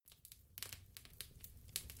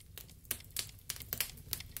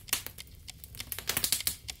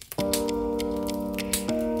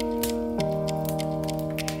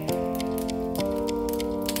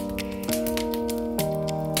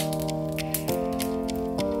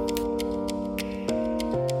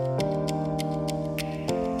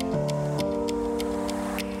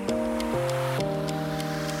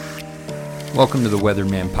Welcome to the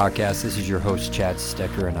Weathered Man Podcast. This is your host, Chad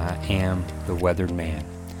Stecker, and I am the Weathered Man.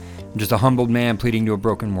 I'm just a humbled man pleading to a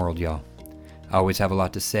broken world, y'all. I always have a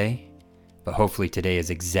lot to say, but hopefully today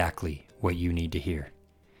is exactly what you need to hear.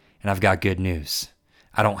 And I've got good news.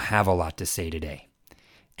 I don't have a lot to say today,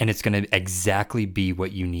 and it's going to exactly be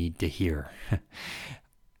what you need to hear.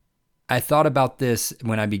 I thought about this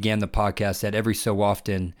when I began the podcast, that every so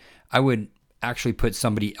often I would actually put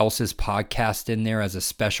somebody else's podcast in there as a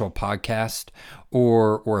special podcast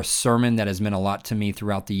or a sermon that has meant a lot to me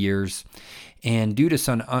throughout the years. And due to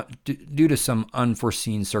some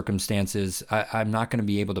unforeseen circumstances, I'm not going to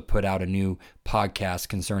be able to put out a new podcast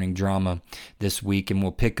concerning drama this week, and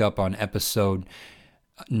we'll pick up on episode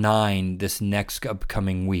 9 this next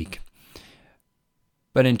upcoming week.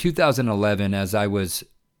 But in 2011, as I was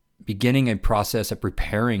beginning a process of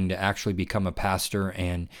preparing to actually become a pastor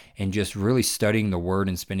and just really studying the Word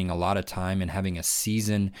and spending a lot of time and having a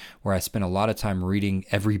season where I spent a lot of time reading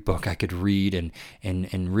every book I could read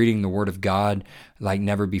and reading the Word of God like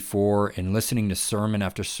never before and listening to sermon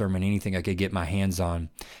after sermon, anything I could get my hands on.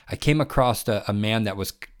 I came across a man that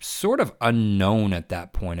was sort of unknown at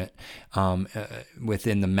that point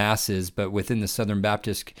within the masses, but within the Southern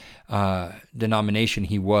Baptist denomination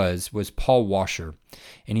he was Paul Washer.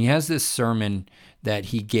 And he has this sermon that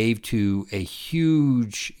he gave to a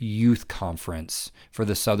huge youth conference for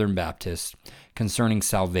the Southern Baptists concerning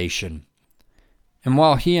salvation. And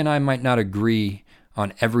while he and I might not agree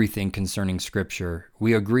on everything concerning Scripture,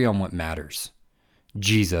 we agree on what matters: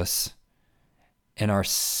 Jesus and our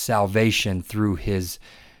salvation through his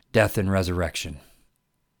death and resurrection.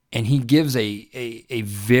 And he gives a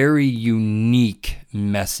very unique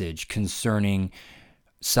message concerning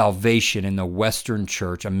salvation in the Western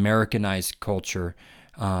church, Americanized culture,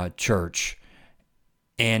 church.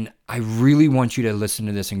 And I really want you to listen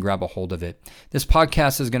to this and grab a hold of it. This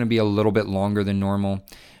podcast is going to be a little bit longer than normal.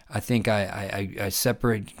 I think I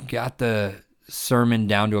got the sermon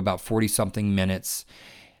down to about 40-something minutes.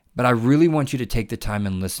 But I really want you to take the time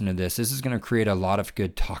and listen to this. This is going to create a lot of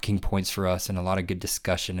good talking points for us and a lot of good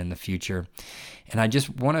discussion in the future. And I just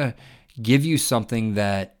want to give you something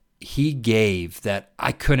that he gave that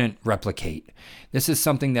I couldn't replicate. This is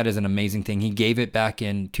something that is an amazing thing. He gave it back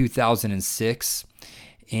in 2006,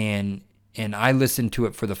 and I listened to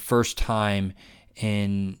it for the first time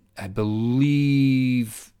in, I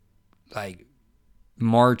believe, like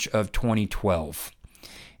March of 2012.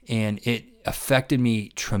 And it affected me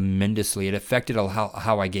tremendously. It affected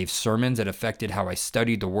how I gave sermons. It affected how I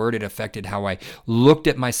studied the Word. It affected how I looked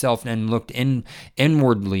at myself and looked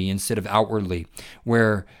inwardly instead of outwardly,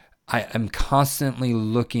 where I am constantly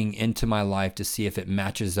looking into my life to see if it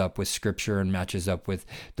matches up with Scripture and matches up with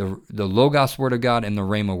the Logos Word of God and the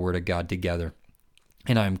Rhema Word of God together.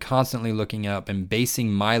 And I'm constantly looking up and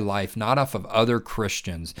basing my life not off of other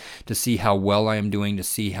Christians to see how well I am doing, to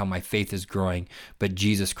see how my faith is growing, but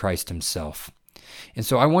Jesus Christ himself. And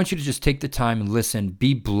so I want you to just take the time and listen,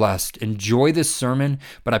 be blessed, enjoy this sermon,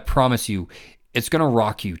 but I promise you, it's going to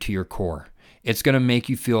rock you to your core. It's going to make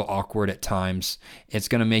you feel awkward at times. It's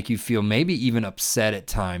going to make you feel maybe even upset at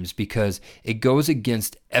times because it goes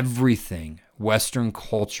against everything Western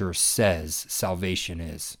culture says salvation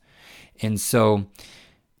is. And so,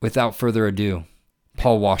 without further ado,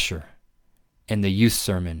 Paul Washer and the youth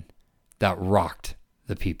sermon that rocked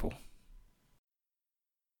the people.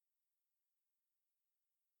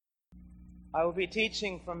 I will be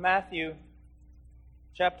teaching from Matthew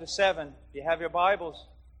chapter 7. If you have your Bibles,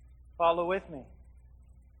 follow with me.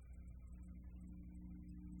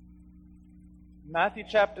 Matthew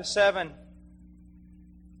chapter 7.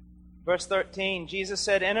 Verse 13, Jesus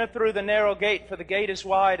said, "Enter through the narrow gate, for the gate is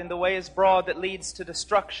wide and the way is broad that leads to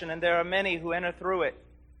destruction, and there are many who enter through it.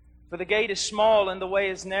 For the gate is small and the way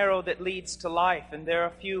is narrow that leads to life, and there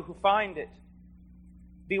are few who find it.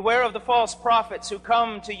 Beware of the false prophets who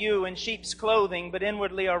come to you in sheep's clothing, but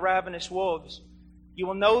inwardly are ravenous wolves. You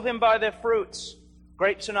will know them by their fruits.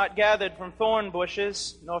 Grapes are not gathered from thorn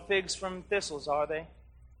bushes, nor figs from thistles, are they?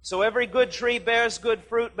 So every good tree bears good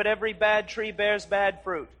fruit, but every bad tree bears bad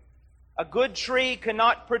fruit. A good tree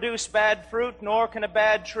cannot produce bad fruit, nor can a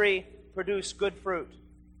bad tree produce good fruit.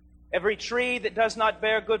 Every tree that does not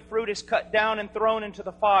bear good fruit is cut down and thrown into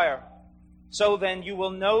the fire. So then you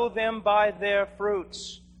will know them by their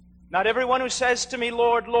fruits. Not everyone who says to me,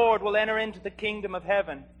 'Lord, Lord,' will enter into the kingdom of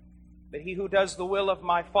heaven, but he who does the will of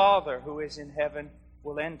my Father who is in heaven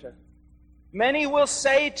will enter. Many will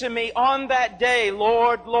say to me on that day,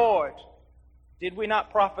 'Lord, Lord, did we not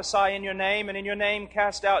prophesy in your name, and in your name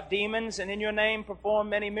cast out demons, and in your name perform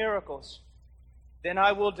many miracles?' Then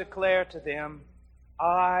I will declare to them,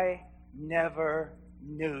 'I never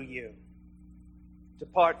knew you.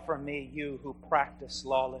 Depart from me, you who practice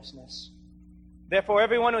lawlessness. Therefore,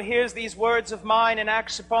 everyone who hears these words of mine and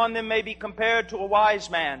acts upon them may be compared to a wise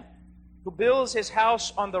man who builds his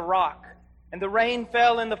house on the rock. And the rain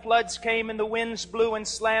fell, and the floods came, and the winds blew and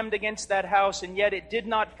slammed against that house, and yet it did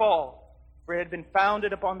not fall, for it had been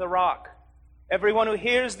founded upon the rock. Everyone who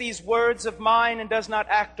hears these words of mine and does not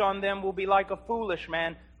act on them will be like a foolish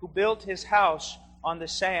man who built his house on the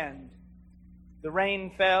sand. The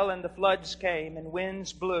rain fell, and the floods came, and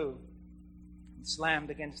winds blew and slammed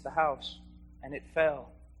against the house, and it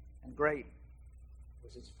fell, and great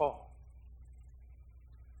was its fall.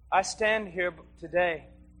 I stand here today.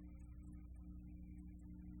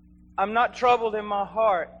 I'm not troubled in my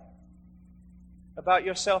heart about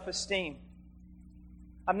your self-esteem.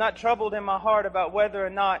 I'm not troubled in my heart about whether or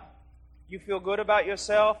not you feel good about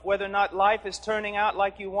yourself, whether or not life is turning out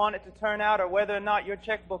like you want it to turn out, or whether or not your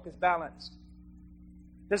checkbook is balanced.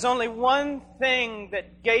 There's only one thing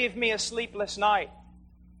that gave me a sleepless night.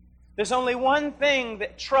 There's only one thing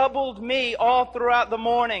that troubled me all throughout the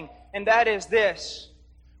morning, and that is this.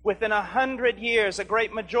 Within 100 years, a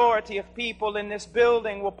great majority of people in this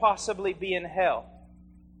building will possibly be in hell.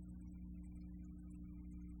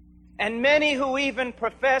 And many who even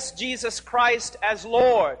profess Jesus Christ as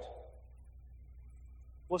Lord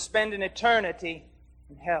will spend an eternity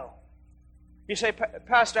in hell. You say,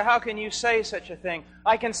 Pastor, how can you say such a thing?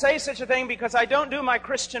 I can say such a thing because I don't do my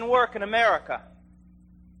Christian work in America.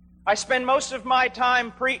 I spend most of my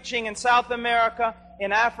time preaching in South America,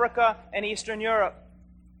 in Africa, and Eastern Europe.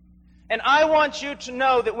 And I want you to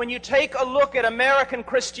know that when you take a look at American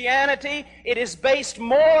Christianity, it is based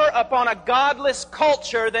more upon a godless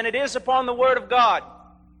culture than it is upon the Word of God.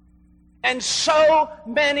 And so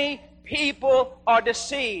many people are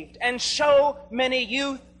deceived, and so many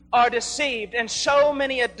youth are deceived, and so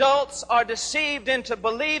many adults are deceived into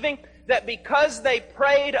believing that because they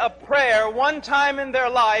prayed a prayer one time in their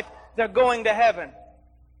life, they're going to heaven.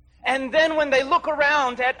 And then when they look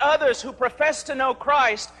around at others who profess to know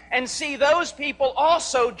Christ and see those people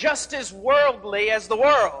also just as worldly as the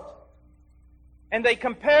world, and they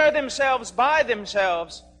compare themselves by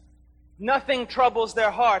themselves, nothing troubles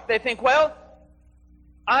their heart. They think, well,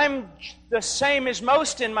 I'm the same as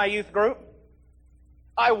most in my youth group.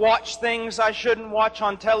 I watch things I shouldn't watch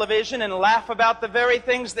on television and laugh about the very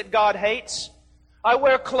things that God hates. I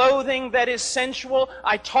wear clothing that is sensual.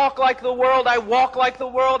 I talk like the world. I walk like the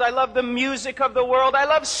world. I love the music of the world. I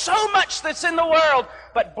love so much that's in the world.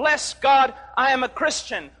 But bless God, I am a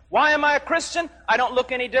Christian. Why am I a Christian? I don't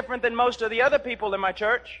look any different than most of the other people in my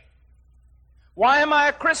church. Why am I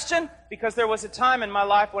a Christian? Because there was a time in my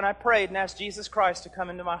life when I prayed and asked Jesus Christ to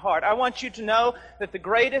come into my heart. I want you to know that the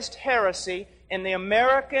greatest heresy in the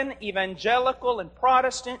American evangelical and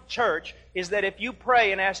Protestant church is that if you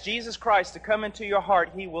pray and ask Jesus Christ to come into your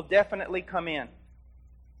heart, He will definitely come in.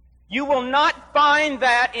 You will not find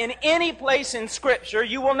that in any place in Scripture.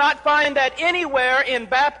 You will not find that anywhere in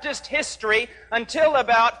Baptist history until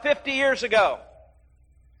about 50 years ago.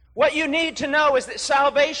 What you need to know is that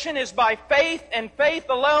salvation is by faith and faith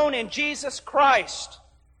alone in Jesus Christ.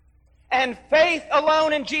 And faith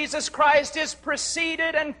alone in Jesus Christ is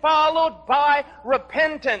preceded and followed by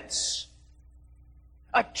repentance.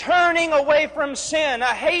 A turning away from sin,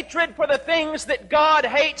 a hatred for the things that God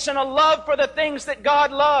hates and a love for the things that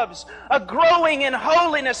God loves. A growing in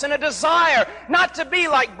holiness and a desire not to be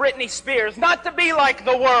like Britney Spears, not to be like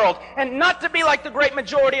the world, and not to be like the great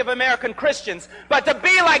majority of American Christians, but to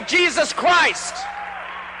be like Jesus Christ.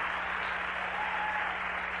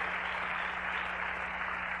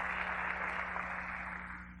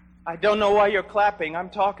 I don't know why you're clapping. I'm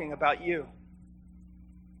talking about you.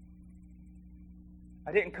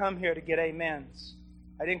 I didn't come here to get amens.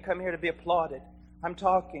 I didn't come here to be applauded. I'm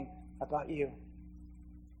talking about you.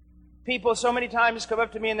 People so many times come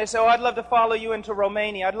up to me and they say, oh, I'd love to follow you into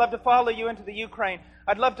Romania. I'd love to follow you into the Ukraine.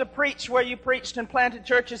 I'd love to preach where you preached and planted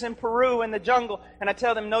churches in Peru in the jungle. And I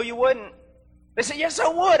tell them, no, you wouldn't. They say, yes, I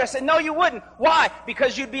would. I said, no, you wouldn't. Why?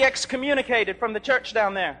 Because you'd be excommunicated from the church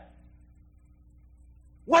down there.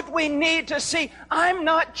 What we need to see, I'm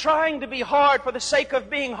not trying to be hard for the sake of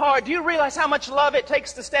being hard. Do you realize how much love it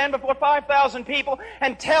takes to stand before 5,000 people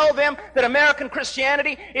and tell them that American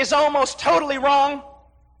Christianity is almost totally wrong?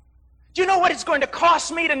 Do you know what it's going to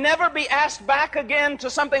cost me to never be asked back again to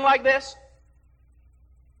something like this?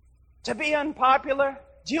 To be unpopular?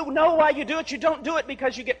 Do you know why you do it? You don't do it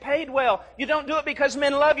because you get paid well. You don't do it because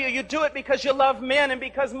men love you. You do it because you love men, and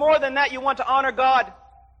because more than that, you want to honor God.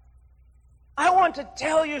 I want to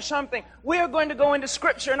tell you something. We are going to go into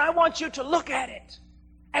Scripture, and I want you to look at it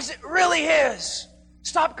as it really is.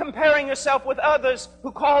 Stop comparing yourself with others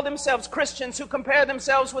who call themselves Christians, who compare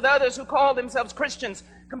themselves with others who call themselves Christians.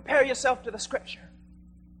 Compare yourself to the Scripture.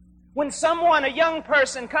 When someone, a young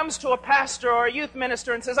person, comes to a pastor or a youth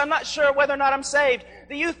minister and says, I'm not sure whether or not I'm saved,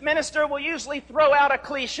 the youth minister will usually throw out a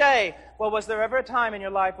cliche. Well, was there ever a time in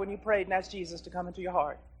your life when you prayed and asked Jesus to come into your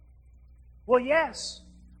heart? Well, yes.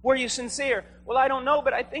 Were you sincere? Well, I don't know,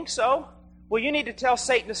 but I think so. Well, you need to tell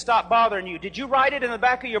Satan to stop bothering you. Did you write it in the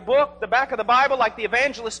back of your book, the back of the Bible, like the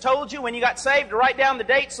evangelist told you when you got saved, to write down the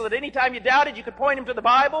date so that any time you doubted, you could point him to the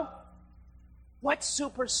Bible? What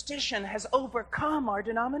superstition has overcome our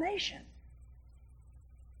denomination?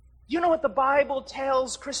 You know what the Bible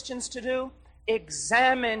tells Christians to do?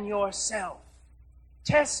 Examine yourself.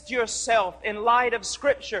 Test yourself in light of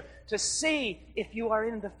Scripture to see if you are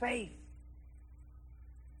in the faith.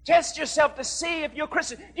 Test yourself to see if you're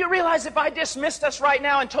Christian. Do you realize if I dismissed us right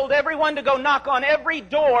now and told everyone to go knock on every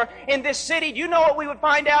door in this city, do you know what we would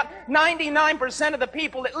find out? 99% of the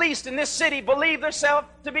people, at least in this city, believe themselves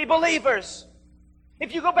to be believers.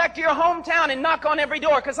 If you go back to your hometown and knock on every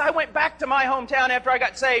door, because I went back to my hometown after I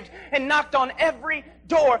got saved and knocked on every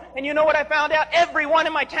door, and you know what I found out? Everyone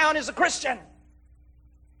in my town is a Christian.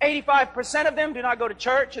 85% of them do not go to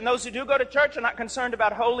church, and those who do go to church are not concerned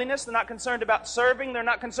about holiness. They're not concerned about serving. They're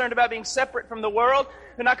not concerned about being separate from the world.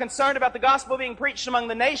 They're not concerned about the gospel being preached among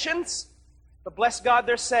the nations. But bless God,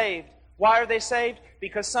 they're saved. Why are they saved?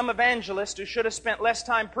 Because some evangelist who should have spent less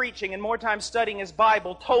time preaching and more time studying his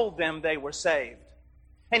Bible told them they were saved.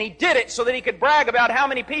 And he did it so that he could brag about how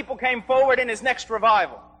many people came forward in his next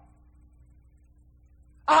revival.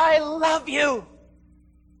 I love you.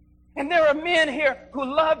 And there are men here who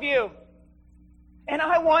love you. And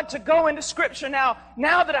I want to go into Scripture now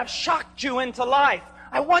that I've shocked you into life.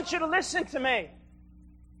 I want you to listen to me.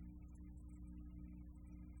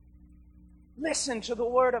 Listen to the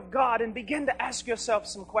Word of God and begin to ask yourself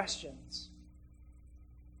some questions.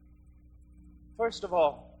 First of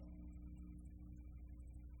all,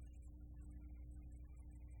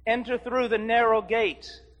 enter through the narrow gate,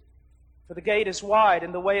 for the gate is wide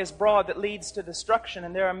and the way is broad that leads to destruction,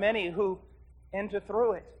 and there are many who enter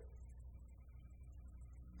through it.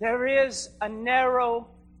 There is a narrow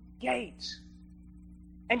gate.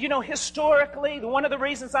 And you know, historically, one of the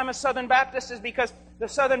reasons I'm a Southern Baptist is because the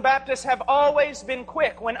Southern Baptists have always been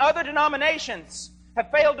quick. When other denominations have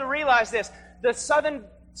failed to realize this, the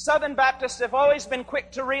Southern Baptists have always been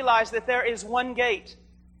quick to realize that there is one gate.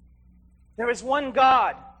 There is one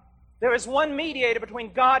God. There is one mediator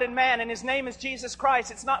between God and man, and His name is Jesus Christ.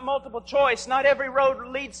 It's not multiple choice. Not every road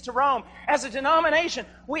leads to Rome. As a denomination,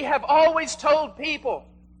 we have always told people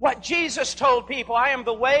what Jesus told people. I am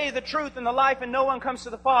the way, the truth, and the life, and no one comes to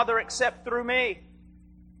the Father except through me.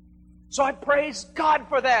 So I praise God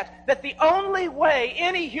for that the only way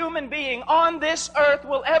any human being on this earth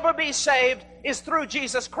will ever be saved is through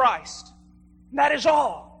Jesus Christ. And that is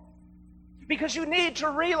all. Because you need to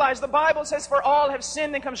realize the Bible says, for all have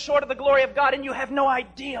sinned and come short of the glory of God, and you have no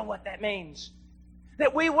idea what that means.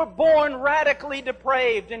 That we were born radically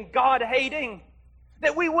depraved and God-hating.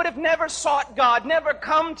 That we would have never sought God, never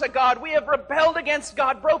come to God. We have rebelled against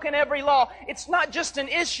God, broken every law. It's not just an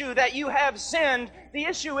issue that you have sinned. The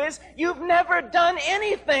issue is you've never done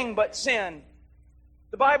anything but sin.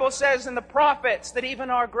 The Bible says in the prophets that even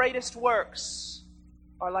our greatest works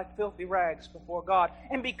are like filthy rags before God.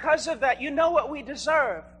 And because of that, you know what we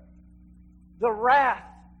deserve? The wrath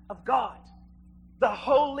of God. The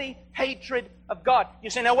holy hatred of God.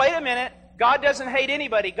 You say, now wait a minute. God doesn't hate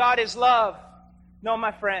anybody. God is love. No,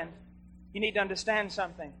 my friend. You need to understand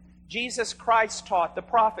something. Jesus Christ taught, the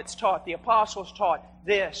prophets taught, the apostles taught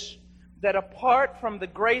this, that apart from the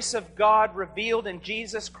grace of God revealed in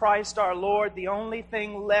Jesus Christ our Lord, the only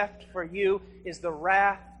thing left for you is the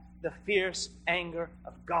wrath, the fierce anger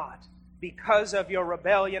of God because of your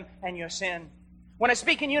rebellion and your sin. When I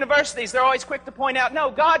speak in universities, they're always quick to point out,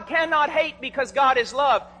 no, God cannot hate because God is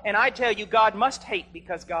love. And I tell you, God must hate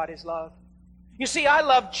because God is love. You see, I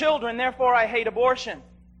love children, therefore I hate abortion.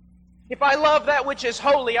 If I love that which is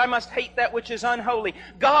holy, I must hate that which is unholy.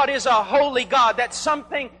 God is a holy God. That's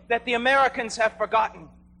something that the Americans have forgotten.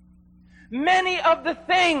 Many of the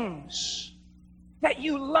things that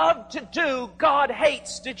you love to do, God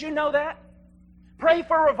hates. Did you know that? Pray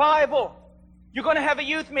for revival. You're going to have a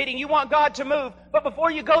youth meeting. You want God to move. But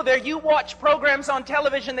before you go there, you watch programs on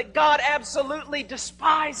television that God absolutely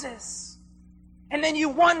despises. And then you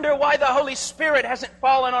wonder why the Holy Spirit hasn't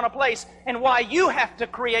fallen on a place and why you have to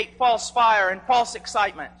create false fire and false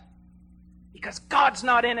excitement. Because God's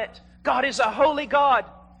not in it. God is a holy God.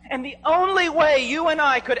 And the only way you and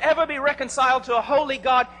I could ever be reconciled to a holy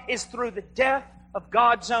God is through the death of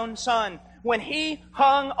God's own Son. when He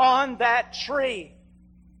hung on that tree.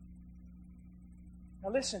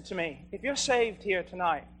 Now listen to me. If you're saved here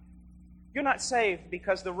tonight, you're not saved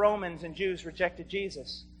because the Romans and Jews rejected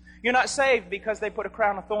Jesus. You're not saved because they put a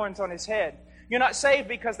crown of thorns on His head. You're not saved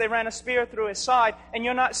because they ran a spear through His side. And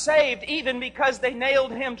you're not saved even because they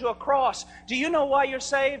nailed Him to a cross. Do you know why you're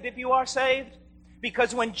saved if you are saved?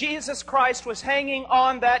 Because when Jesus Christ was hanging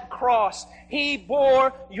on that cross, He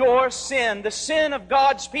bore your sin, the sin of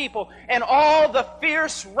God's people, and all the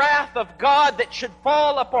fierce wrath of God that should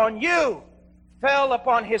fall upon you fell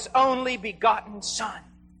upon His only begotten Son.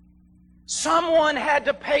 Someone had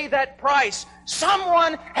to pay that price.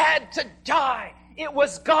 Someone had to die. It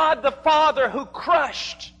was God the Father who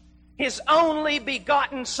crushed His only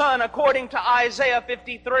begotten Son, according to Isaiah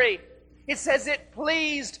 53. It says it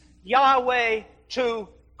pleased Yahweh to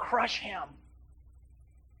crush Him.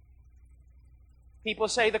 People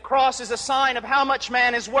say the cross is a sign of how much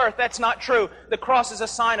man is worth. That's not true. The cross is a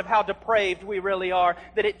sign of how depraved we really are.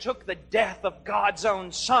 That it took the death of God's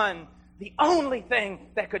own Son, the only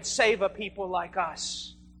thing that could save a people like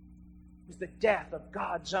us, was the death of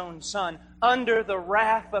God's own Son, under the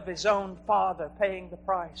wrath of His own Father, paying the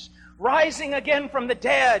price. Rising again from the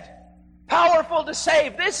dead, powerful to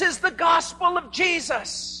save. This is the gospel of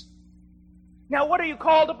Jesus. Now, what are you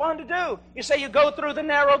called upon to do? You say you go through the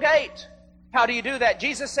narrow gate. How do you do that?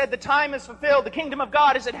 Jesus said the time is fulfilled. The kingdom of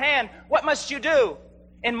God is at hand. What must you do?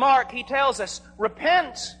 In Mark, He tells us,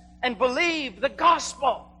 repent and believe the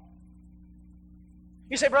gospel.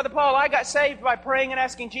 You say, Brother Paul, I got saved by praying and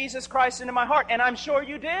asking Jesus Christ into my heart. And I'm sure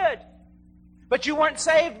you did. But you weren't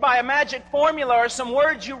saved by a magic formula or some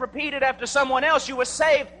words you repeated after someone else. You were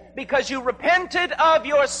saved because you repented of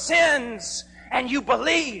your sins and you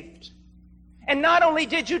believed. And not only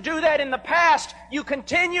did you do that in the past, you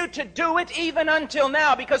continue to do it even until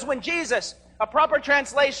now. Because when Jesus, a proper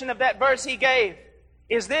translation of that verse He gave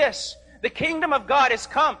is this: the kingdom of God has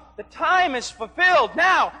come. The time is fulfilled.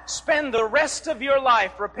 Now, spend the rest of your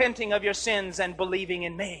life repenting of your sins and believing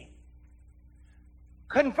in me.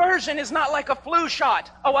 Conversion is not like a flu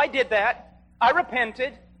shot. Oh, I did that. I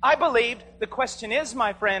repented. I believed. The question is,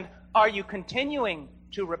 my friend, are you continuing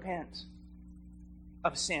to repent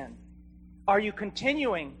of sin? Are you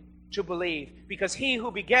continuing to believe? Because He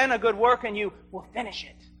who began a good work in you will finish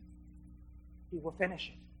it. He will finish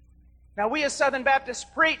it. Now, we as Southern Baptists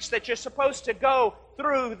preach that you're supposed to go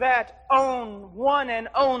through that one and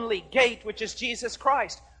only gate, which is Jesus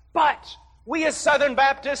Christ. But we as Southern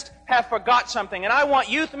Baptists have forgot something. And I want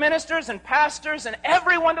youth ministers and pastors and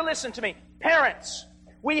everyone to listen to me. Parents,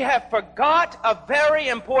 we have forgot a very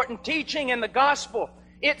important teaching in the gospel.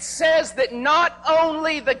 It says that not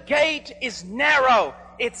only the gate is narrow,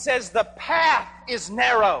 it says the path is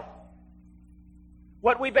narrow.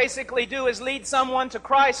 What we basically do is lead someone to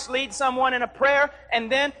Christ, lead someone in a prayer,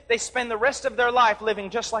 and then they spend the rest of their life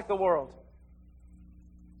living just like the world.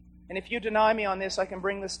 And if you deny me on this, I can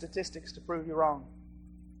bring the statistics to prove you wrong.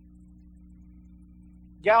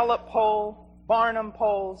 Gallup poll, Barnum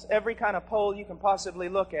polls, every kind of poll you can possibly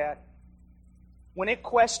look at, when it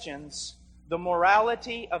questions the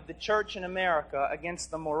morality of the church in America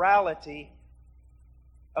against the morality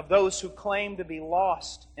of those who claim to be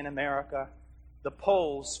lost in America, the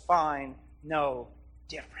polls find no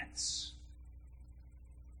difference.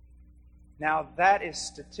 Now, that is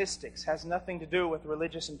statistics. Has nothing to do with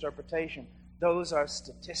religious interpretation. Those are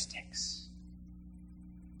statistics.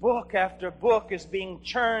 Book after book is being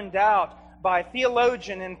churned out by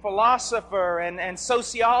theologian and philosopher and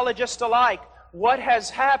sociologist alike. What has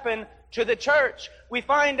happened to the church? We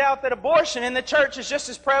find out that abortion in the church is just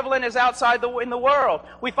as prevalent as outside in the world.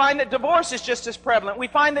 We find that divorce is just as prevalent. We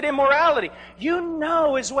find that immorality. You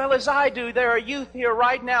know as well as I do, there are youth here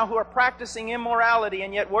right now who are practicing immorality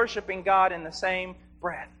and yet worshiping God in the same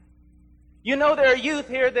breath. You know there are youth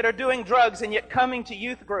here that are doing drugs and yet coming to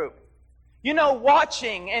youth group. You know,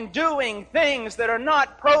 watching and doing things that are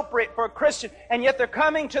not appropriate for a Christian, and yet they're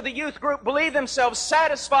coming to the youth group, believe themselves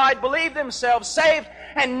satisfied, believe themselves saved,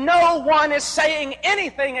 and no one is saying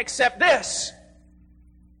anything except this: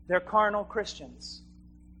 they're carnal Christians.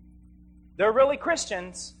 They're really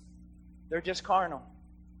Christians, they're just carnal.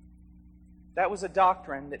 That was a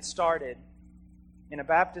doctrine that started in a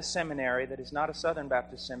Baptist seminary that is not a Southern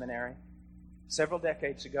Baptist seminary several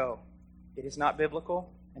decades ago. It is not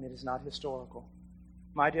biblical, and it is not historical.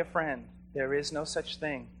 My dear friend, there is no such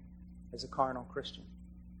thing as a carnal Christian.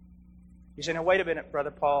 You say, now wait a minute,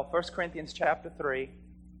 Brother Paul. 1 Corinthians chapter 3.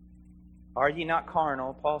 Are ye not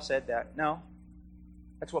carnal? Paul said that. No.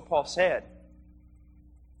 That's what Paul said.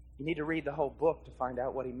 You need to read the whole book to find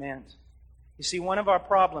out what he meant. You see, one of our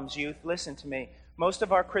problems, youth, listen to me. Most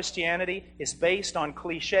of our Christianity is based on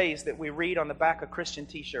cliches that we read on the back of Christian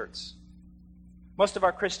t-shirts. Most of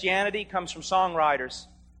our Christianity comes from songwriters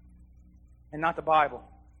and not the Bible.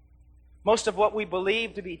 Most of what we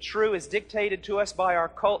believe to be true is dictated to us by our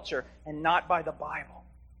culture and not by the Bible.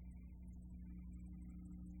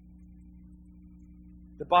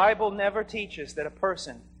 The Bible never teaches that a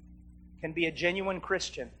person can be a genuine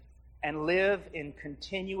Christian and live in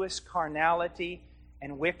continuous carnality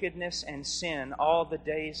and wickedness and sin all the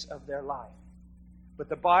days of their life. But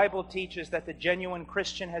the Bible teaches that the genuine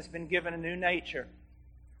Christian has been given a new nature.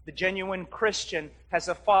 The genuine Christian has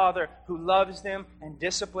a Father who loves them and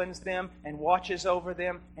disciplines them and watches over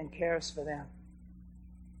them and cares for them.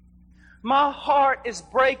 My heart is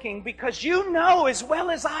breaking because you know as well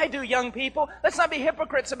as I do, young people, let's not be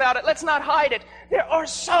hypocrites about it. Let's not hide it. There are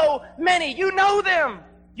so many. You know them.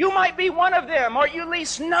 You might be one of them, or you at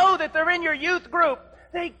least know that they're in your youth group.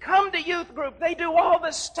 They come to youth group. They do all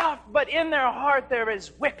this stuff, but in their heart they're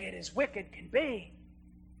as wicked can be.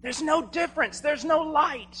 There's no difference. There's no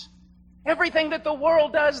light. Everything that the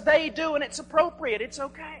world does, they do, and it's appropriate. It's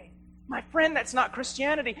okay. My friend, that's not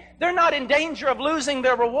Christianity. They're not in danger of losing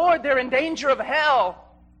their reward. They're in danger of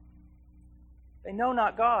hell. They know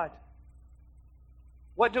not God.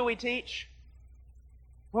 What do we teach?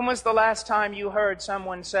 When was the last time you heard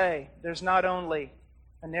someone say, there's not only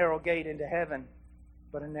a narrow gate into heaven,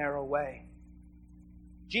 but a narrow way?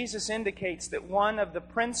 Jesus indicates that one of the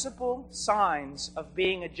principal signs of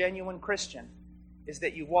being a genuine Christian is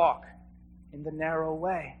that you walk in the narrow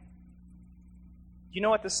way. Do you know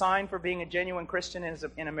what the sign for being a genuine Christian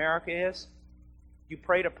in America is? You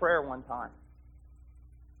prayed a prayer one time.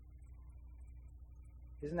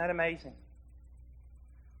 Isn't that amazing?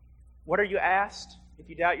 What are you asked if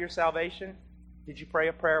you doubt your salvation? Did you pray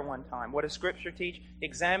a prayer one time? What does Scripture teach?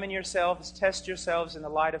 Examine yourselves, test yourselves in the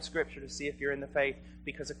light of Scripture to see if you're in the faith,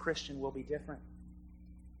 because a Christian will be different.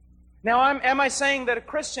 Now, am I saying that a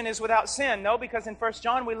Christian is without sin? No, because in 1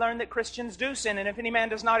 John we learn that Christians do sin, and if any man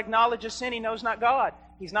does not acknowledge his sin, he knows not God.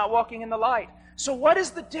 He's not walking in the light. So what is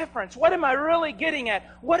the difference? What am I really getting at?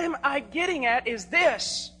 What am I getting at is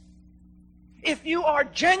this. If you are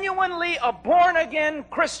genuinely a born-again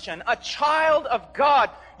Christian, a child of God,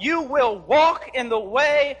 you will walk in the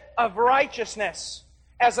way of righteousness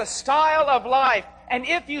as a style of life. And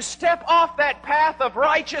if you step off that path of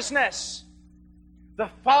righteousness, the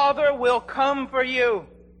Father will come for you.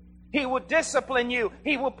 He will discipline you.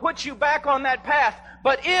 He will put you back on that path.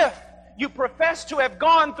 But if you profess to have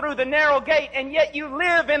gone through the narrow gate and yet you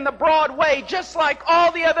live in the broad way, just like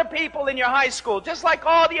all the other people in your high school, just like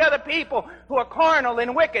all the other people who are carnal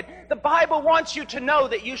and wicked, the Bible wants you to know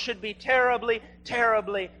that you should be terribly,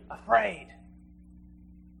 terribly afraid.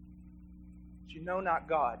 But you know not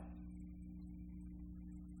God.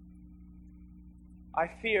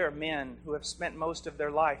 I fear men who have spent most of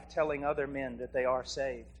their life telling other men that they are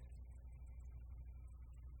saved.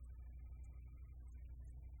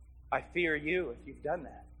 I fear you if you've done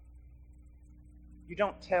that. You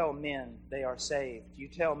don't tell men they are saved. You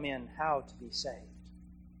tell men how to be saved.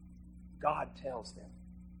 God tells them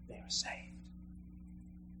they are saved.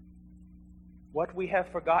 What we have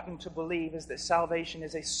forgotten to believe is that salvation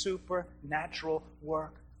is a supernatural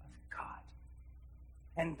work of God.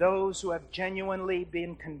 And those who have genuinely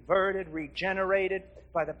been converted, regenerated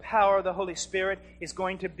by the power of the Holy Spirit is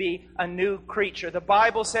going to be a new creature. The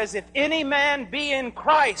Bible says, if any man be in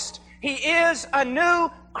Christ, he is a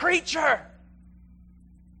new creature.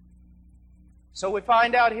 So we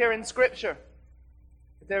find out here in Scripture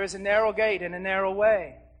that there is a narrow gate and a narrow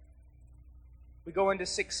way. We go into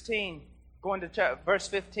verse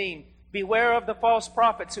 15. Beware of the false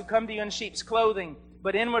prophets who come to you in sheep's clothing,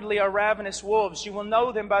 but inwardly are ravenous wolves. You will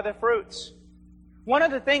know them by their fruits. One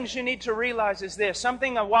of the things you need to realize is this.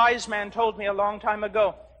 Something a wise man told me a long time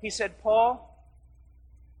ago. He said, Paul,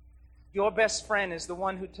 your best friend is the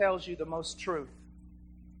one who tells you the most truth.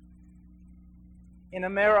 In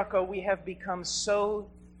America, we have become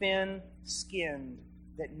so thin-skinned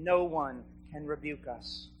that no one can rebuke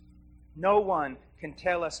us. No one can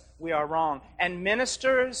tell us we are wrong. And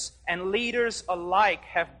ministers and leaders alike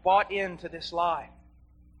have bought into this lie.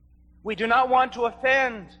 We do not want to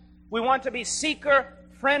offend. We want to be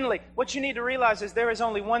seeker-friendly. What you need to realize is there is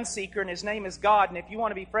only one seeker, and His name is God. And if you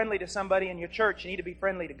want to be friendly to somebody in your church, you need to be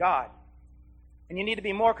friendly to God. And you need to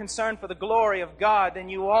be more concerned for the glory of God than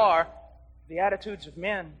you are the attitudes of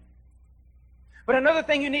men. But another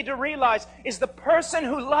thing you need to realize is the person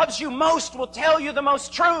who loves you most will tell you the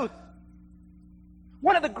most truth.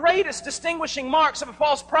 One of the greatest distinguishing marks of a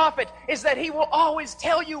false prophet is that he will always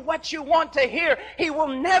tell you what you want to hear. He will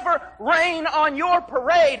never rain on your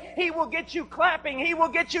parade. He will get you clapping. He will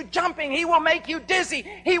get you jumping. He will make you dizzy.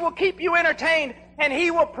 He will keep you entertained. And he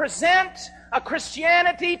will present a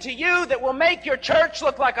Christianity to you that will make your church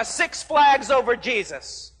look like a Six Flags over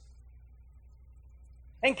Jesus.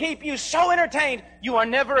 And keep you so entertained, you are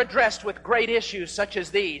never addressed with great issues such as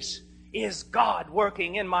these. Is God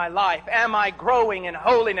working in my life? Am I growing in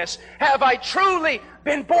holiness? Have I truly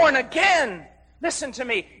been born again? Listen to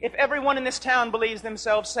me. If everyone in this town believes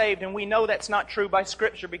themselves saved, and we know that's not true by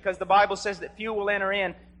Scripture because the Bible says that few will enter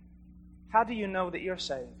in, how do you know that you're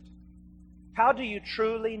saved? How do you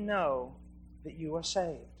truly know that you are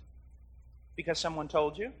saved? Because someone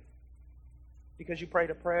told you? Because you prayed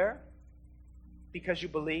a prayer? Because you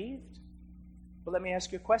believed? But let me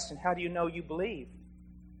ask you a question. How do you know you believed?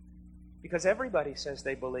 Because everybody says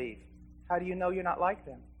they believe. How do you know you're not like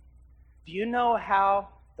them? Do you know how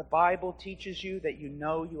the Bible teaches you that you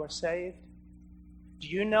know you are saved? Do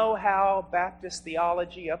you know how Baptist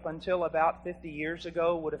theology up until about 50 years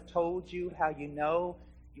ago would have told you how you know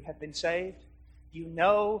you have been saved? You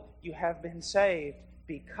know you have been saved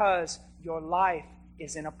because your life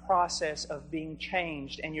is in a process of being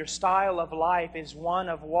changed, and your style of life is one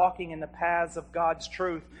of walking in the paths of God's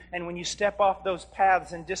truth. And when you step off those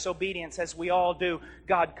paths in disobedience, as we all do,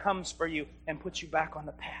 God comes for you and puts you back on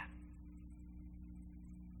the path.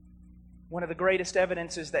 One of the greatest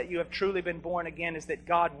evidences that you have truly been born again is that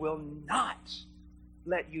God will not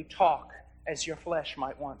let you talk as your flesh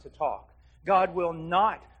might want to talk. God will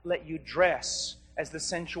not let you dress as the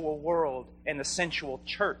sensual world and the sensual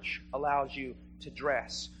church allows you to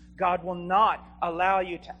dress. God will not allow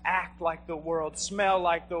you to act like the world, smell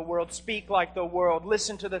like the world, speak like the world,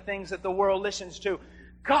 listen to the things that the world listens to.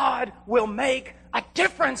 God will make a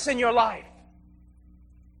difference in your life.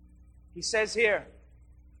 He says here,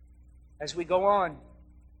 as we go on,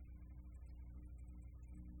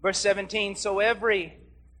 verse 17,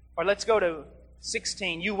 let's go to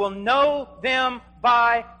 16. You will know them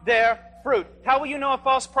by their fruit. How will you know a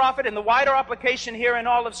false prophet? In the wider application here in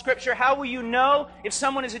all of Scripture, how will you know if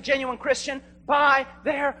someone is a genuine Christian? By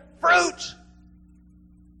their fruit.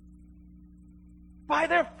 By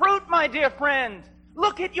their fruit, my dear friend.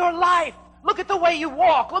 Look at your life. Look at the way you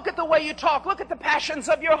walk. Look at the way you talk. Look at the passions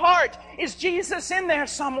of your heart. Is Jesus in there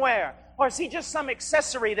somewhere? Or is He just some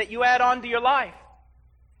accessory that you add on to your life?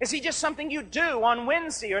 Is He just something you do on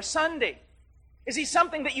Wednesday or Sunday? Is He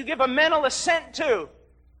something that you give a mental assent to?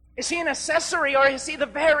 Is He an accessory, or is He the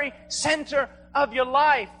very center of your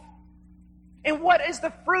life? And what is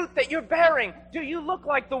the fruit that you're bearing? Do you look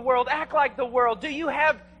like the world, act like the world? Do you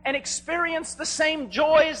have and experience the same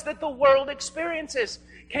joys that the world experiences?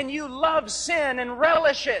 Can you love sin and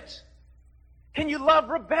relish it? Can you love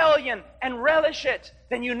rebellion and relish it?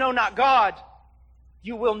 Then you know not God.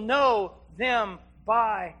 You will know them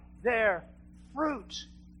by their fruit.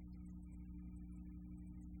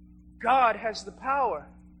 God has the power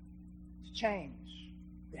to change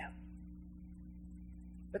them.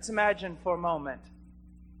 Let's imagine for a moment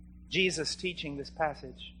Jesus teaching this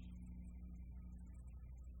passage.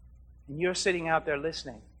 And you're sitting out there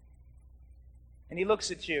listening. And He looks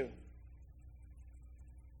at you.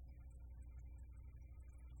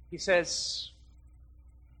 He says,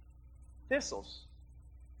 thistles.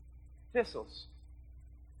 Thistles.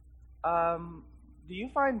 Do you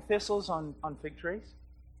find thistles on fig trees?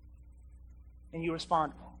 And you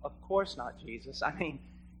respond, of course not, Jesus. I mean,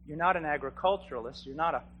 you're not an agriculturalist. You're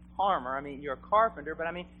not a farmer. I mean, you're a carpenter. But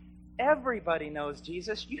I mean, everybody knows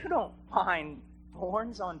Jesus. You don't find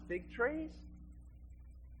thorns on fig trees?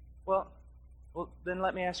 Well, then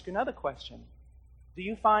let me ask you another question. Do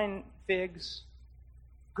you find figs,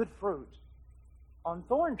 good fruit, on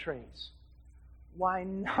thorn trees? Why,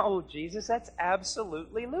 no, Jesus, that's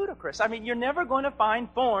absolutely ludicrous. I mean, you're never going to find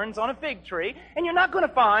thorns on a fig tree, and you're not going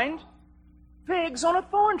to find figs on a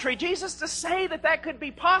thorn tree. Jesus, to say that that could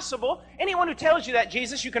be possible, anyone who tells you that,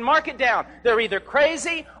 Jesus, you can mark it down. They're either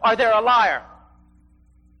crazy or they're a liar.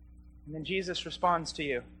 And then Jesus responds to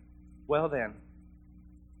you, well then,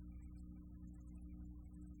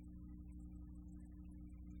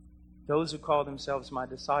 those who call themselves my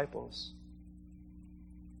disciples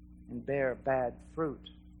and bear bad fruit,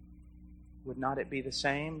 would not it be the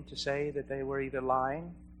same to say that they were either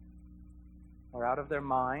lying or out of their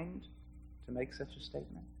mind to make such a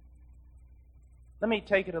statement? Let me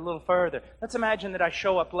take it a little further. Let's imagine that I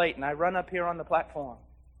show up late and I run up here on the platform.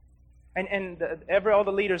 And all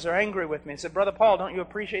the leaders are angry with me and said, Brother Paul, don't you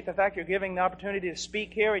appreciate the fact you're giving the opportunity to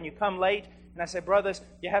speak here and you come late? And I say, brothers,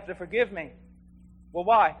 you have to forgive me. Well,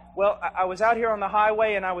 why? Well, I was out here on the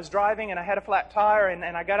highway and I was driving and I had a flat tire and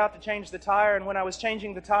I got out to change the tire, and when I was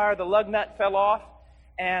changing the tire, the lug nut fell off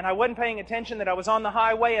and I wasn't paying attention that I was on the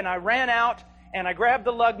highway, and I ran out and I grabbed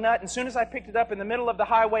the lug nut, and as soon as I picked it up in the middle of the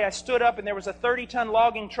highway, I stood up and there was a 30-ton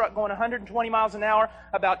logging truck going 120 miles an hour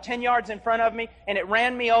about 10 yards in front of me, and it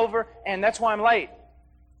ran me over, and that's why I'm late.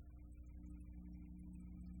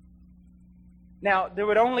 Now, there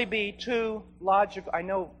would only be two logical, I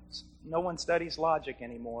know no one studies logic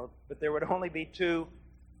anymore, but there would only be two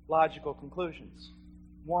logical conclusions.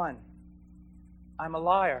 One, I'm a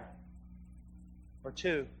liar. Or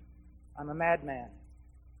two, I'm a madman.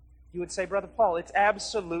 You would say, Brother Paul, it's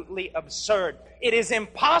absolutely absurd. It is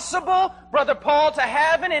impossible, Brother Paul, to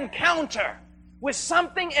have an encounter with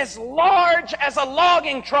something as large as a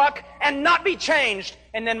logging truck and not be changed.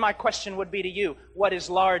 And then my question would be to you, what is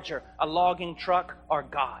larger, a logging truck or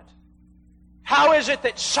God? How is it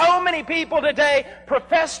that so many people today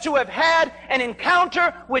profess to have had an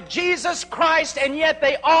encounter with Jesus Christ, and yet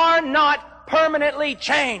they are not permanently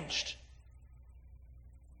changed?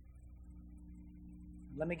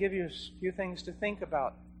 Let me give you a few things to think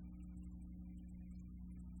about.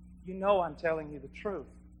 You know I'm telling you the truth.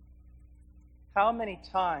 How many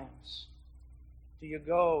times do you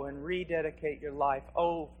go and rededicate your life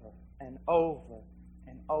over and over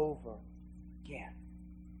and over again?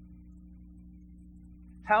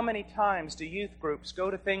 How many times do youth groups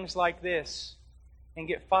go to things like this and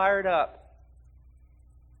get fired up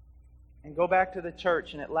and go back to the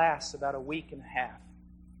church, and it lasts about a week and a half?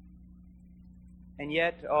 And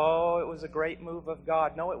yet, it was a great move of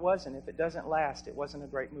God. No, it wasn't. If it doesn't last, it wasn't a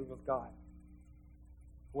great move of God.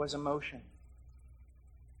 It was emotion.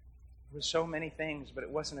 It was so many things, but it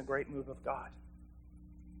wasn't a great move of God.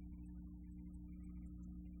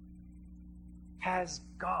 Has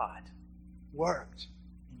God worked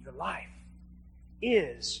in your life?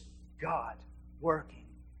 Is God working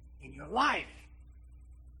in your life?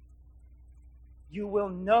 You will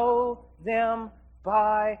know them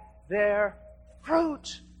by their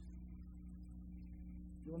fruit.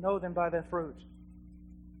 You will know them by their fruit.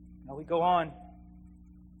 Now we go on.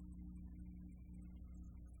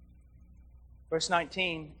 Verse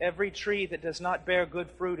 19, every tree that does not bear good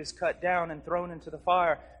fruit is cut down and thrown into the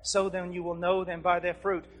fire. So then you will know them by their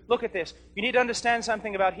fruit. Look at this. You need to understand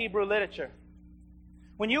something about Hebrew literature.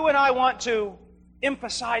 When you and I want to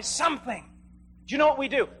emphasize something, do you know what we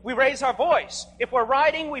do? We raise our voice. If we're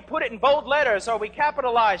writing, we put it in bold letters or we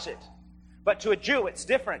capitalize it. But to a Jew, it's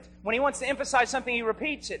different. When he wants to emphasize something, he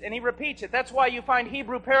repeats it, and he repeats it. That's why you find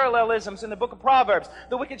Hebrew parallelisms in the book of Proverbs.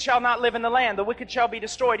 The wicked shall not live in the land. The wicked shall be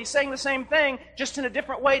destroyed. He's saying the same thing, just in a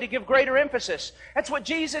different way to give greater emphasis. That's what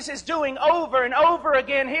Jesus is doing over and over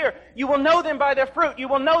again here. You will know them by their fruit. You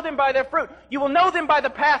will know them by their fruit. You will know them by the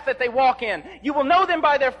path that they walk in. You will know them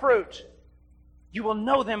by their fruit. You will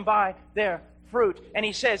know them by their fruit. And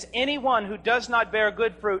he says, anyone who does not bear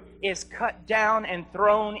good fruit is cut down and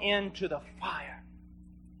thrown into the fire.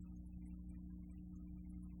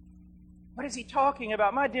 What is he talking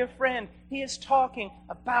about? My dear friend, he is talking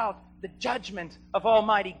about the judgment of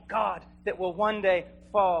Almighty God that will one day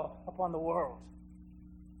fall upon the world.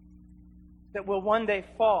 That will one day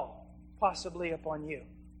fall, possibly upon you.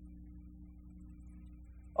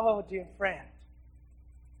 Oh, dear friend,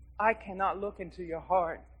 I cannot look into your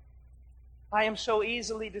heart. I am so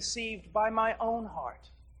easily deceived by my own heart.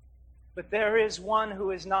 But there is one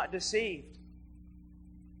who is not deceived.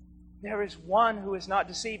 There is one who is not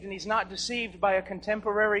deceived, and he's not deceived by a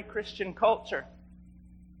contemporary Christian culture.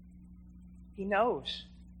 He knows.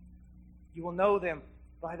 You will know them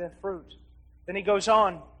by their fruit. Then he goes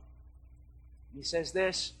on. He says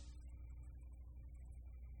this.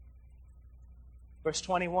 Verse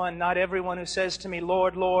 21, not everyone who says to me,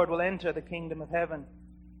 Lord, Lord, will enter the kingdom of heaven,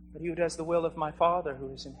 but he who does the will of my Father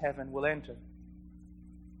who is in heaven will enter.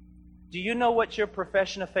 Do you know what your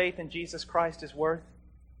profession of faith in Jesus Christ is worth?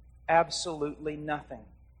 Absolutely nothing.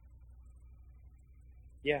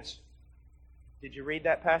 Yes. Did you read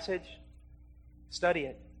that passage? Study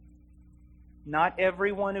it. Not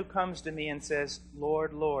everyone who comes to me and says,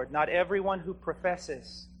 Lord, Lord, not everyone who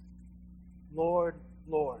professes, Lord,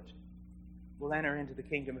 Lord, will enter into the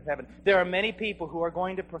kingdom of heaven. There are many people who are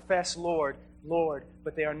going to profess Lord, Lord,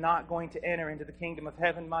 but they are not going to enter into the kingdom of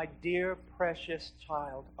heaven. My dear, precious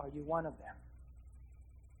child, are you one of them?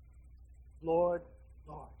 Lord,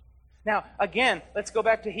 Lord. Now, again, let's go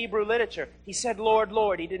back to Hebrew literature. He said, Lord,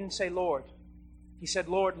 Lord. He didn't say Lord. He said,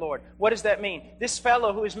 Lord, Lord. What does that mean? This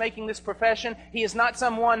fellow who is making this profession, he is not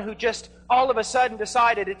someone who just all of a sudden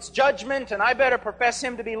decided it's judgment and I better profess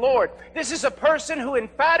Him to be Lord. This is a person who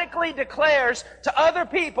emphatically declares to other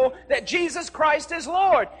people that Jesus Christ is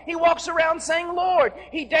Lord. He walks around saying, Lord.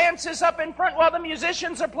 He dances up in front while the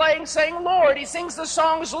musicians are playing saying, Lord. He sings the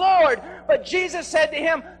songs, Lord. But Jesus said to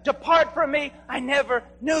him, depart from me, I never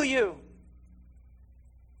knew you.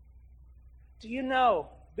 Do you know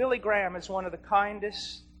Billy Graham is one of the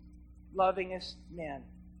kindest, lovingest men.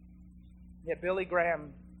 Yet Billy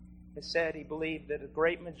Graham has said he believed that a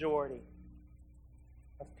great majority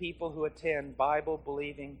of people who attend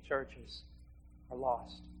Bible-believing churches are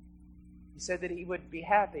lost. He said that he would be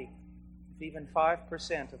happy if even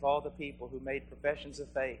 5% of all the people who made professions of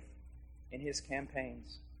faith in his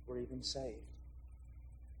campaigns were even saved.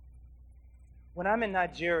 When I'm in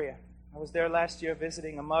Nigeria, I was there last year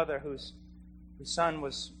visiting a mother whose son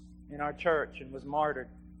was in our church and was martyred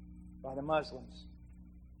by the Muslims.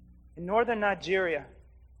 In northern Nigeria,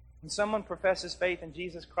 when someone professes faith in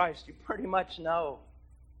Jesus Christ, you pretty much know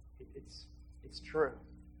it's true.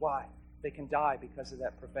 Why? They can die because of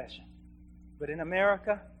that profession. But in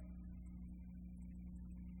America,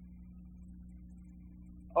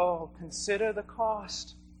 consider the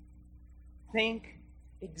cost. Think,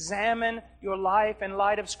 examine your life in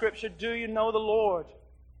light of Scripture. Do you know the Lord?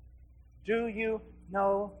 Do you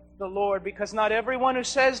know the Lord? Because not everyone who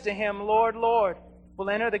says to Him, Lord, Lord,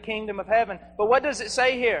 will enter the kingdom of heaven. But what does it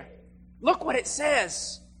say here? Look what it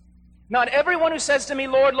says. Not everyone who says to me,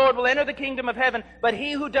 Lord, Lord, will enter the kingdom of heaven, but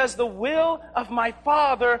he who does the will of my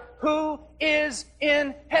Father who is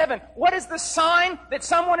in heaven. What is the sign that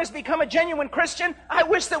someone has become a genuine Christian? I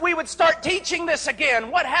wish that we would start teaching this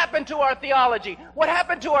again. What happened to our theology? What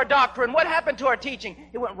happened to our doctrine? What happened to our teaching?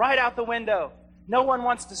 It went right out the window. No one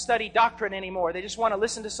wants to study doctrine anymore. They just want to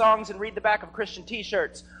listen to songs and read the back of Christian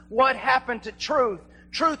t-shirts. What happened to truth?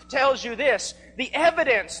 Truth tells you this. The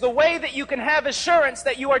evidence, the way that you can have assurance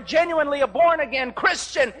that you are genuinely a born-again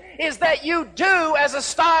Christian is that you do, as a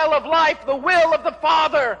style of life, the will of the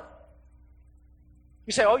Father.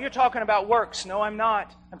 You say, oh, you're talking about works. No, I'm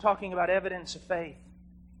not. I'm talking about evidence of faith.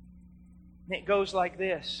 And it goes like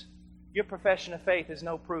this. Your profession of faith is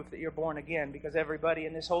no proof that you're born again because everybody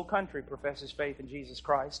in this whole country professes faith in Jesus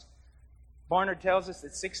Christ. Barnard tells us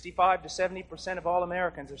that 65 to 70% of all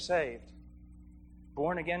Americans are saved.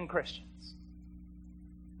 Born-again Christians.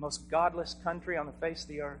 Most godless country on the face of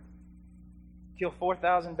the earth. Kill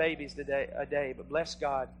 4,000 babies a day, but bless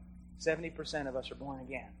God, 70% of us are born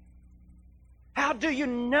again. How do you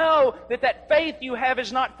know that that faith you have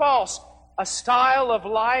is not false? A style of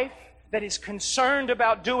life that is concerned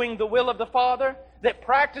about doing the will of the Father, that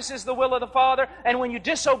practices the will of the Father, and when you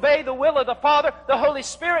disobey the will of the Father, the Holy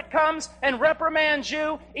Spirit comes and reprimands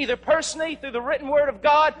you, either personally, through the written Word of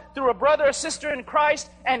God, through a brother or sister in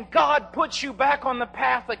Christ, and God puts you back on the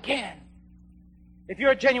path again. If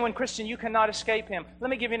you're a genuine Christian, you cannot escape Him. Let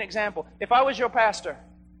me give you an example. If I was your pastor,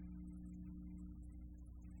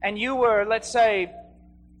 and you were, let's say,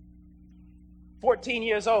 14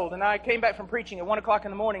 years old, and I came back from preaching at 1 o'clock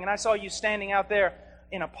in the morning, and I saw you standing out there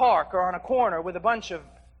in a park or on a corner with a bunch of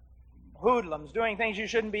hoodlums doing things you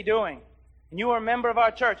shouldn't be doing, and you were a member of our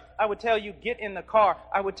church, I would tell you, get in the car.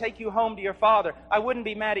 I would take you home to your father. I wouldn't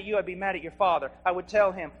be mad at you, I'd be mad at your father. I would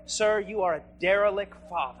tell him, sir, you are a derelict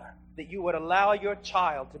father, that you would allow your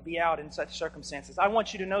child to be out in such circumstances. I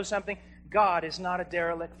want you to know something. God is not a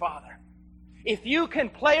derelict father. If you can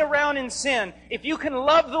play around in sin, if you can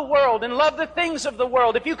love the world and love the things of the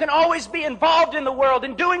world, if you can always be involved in the world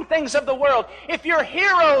and doing things of the world, if your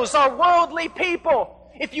heroes are worldly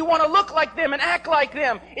people, if you want to look like them and act like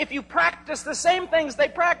them, if you practice the same things they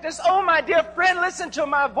practice, oh my dear friend, listen to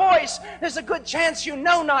my voice. There's a good chance you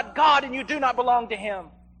know not God and you do not belong to Him.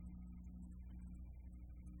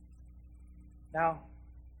 Now,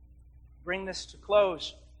 bring this to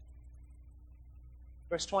close.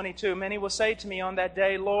 Verse 22, many will say to me on that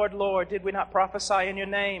day, Lord, Lord, did we not prophesy in your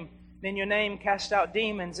name? And in your name cast out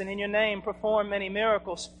demons, and in your name perform many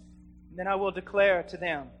miracles. And then I will declare to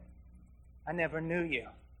them, I never knew you.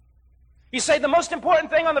 You say the most important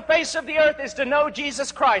thing on the face of the earth is to know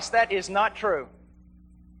Jesus Christ. That is not true.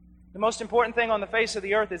 The most important thing on the face of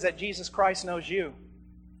the earth is that Jesus Christ knows you.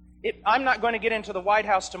 I'm not going to get into the White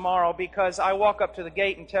House tomorrow because I walk up to the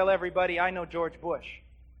gate and tell everybody I know George Bush.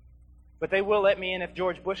 But they will let me in if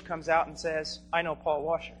George Bush comes out and says, I know Paul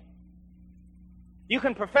Washer. You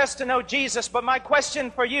can profess to know Jesus, but my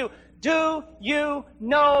question for you, do you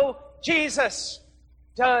know Jesus?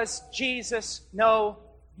 Does Jesus know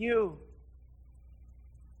you?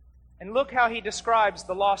 And look how he describes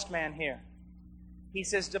the lost man here. He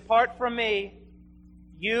says, depart from me,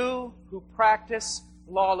 you who practice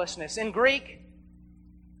lawlessness. In Greek,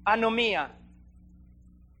 anomia.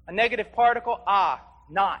 A negative particle,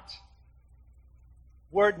 not.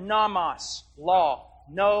 Word nomos, law.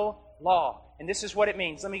 No law. And this is what it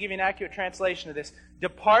means. Let me give you an accurate translation of this.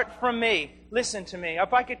 Depart from me. Listen to me.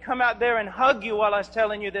 If I could come out there and hug you while I was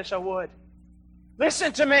telling you this, I would.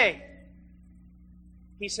 Listen to me.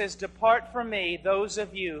 He says, depart from me, those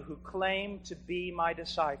of you who claim to be my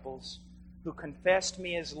disciples, who confessed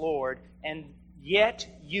me as Lord, and yet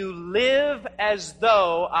you live as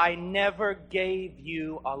though I never gave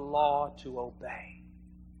you a law to obey.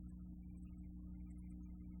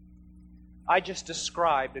 I just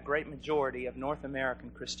described a great majority of North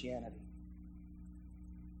American Christianity.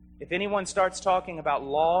 If anyone starts talking about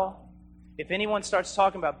law, if anyone starts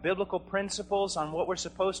talking about biblical principles on what we're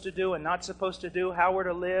supposed to do and not supposed to do, how we're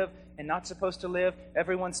to live and not supposed to live,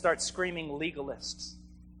 everyone starts screaming legalists.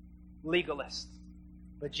 Legalists.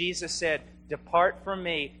 But Jesus said, depart from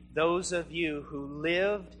me, those of you who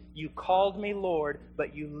lived, you called me Lord,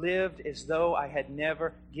 but you lived as though I had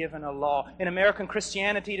never given a law. In American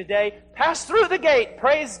Christianity today, pass through the gate,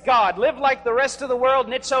 praise God, live like the rest of the world,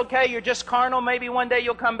 and it's okay, you're just carnal, maybe one day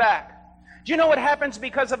you'll come back. Do you know what happens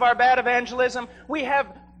because of our bad evangelism? We have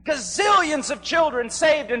gazillions of children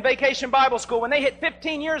saved in Vacation Bible School. When they hit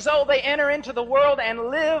 15 years old, they enter into the world and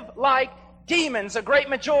live like demons, a great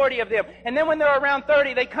majority of them. And then when they're around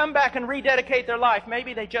 30, they come back and rededicate their life.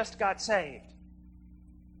 Maybe they just got saved.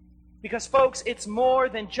 Because, folks, it's more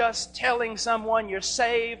than just telling someone you're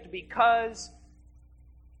saved because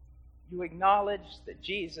you acknowledge that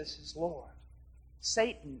Jesus is Lord.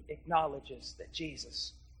 Satan acknowledges that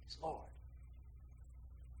Jesus is Lord.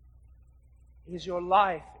 Is your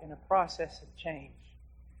life in a process of change?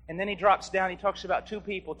 And then he drops down, he talks about two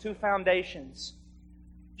people, two foundations.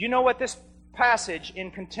 Do you know what this passage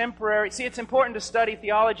in contemporary... See, it's important to study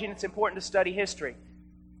theology and it's important to study history.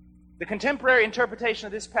 The contemporary interpretation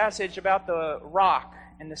of this passage about the rock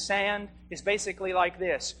and the sand is basically like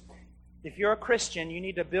this. If you're a Christian, you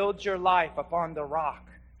need to build your life upon the rock.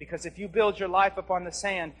 Because if you build your life upon the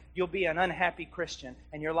sand, you'll be an unhappy Christian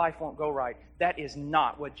and your life won't go right. That is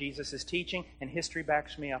not what Jesus is teaching, and history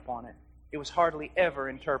backs me up on it. It was hardly ever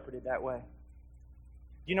interpreted that way.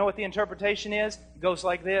 Do you know what the interpretation is? It goes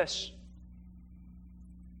like this.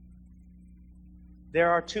 There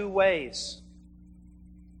are two ways.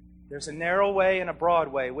 There's a narrow way and a broad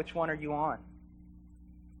way. Which one are you on?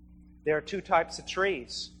 There are two types of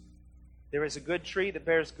trees. There is a good tree that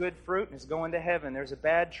bears good fruit and is going to heaven. There's a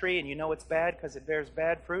bad tree, and you know it's bad because it bears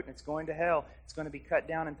bad fruit and it's going to hell. It's going to be cut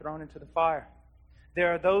down and thrown into the fire.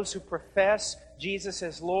 There are those who profess Jesus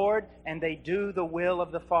as Lord, and they do the will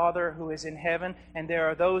of the Father who is in heaven. And there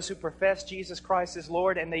are those who profess Jesus Christ as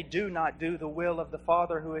Lord, and they do not do the will of the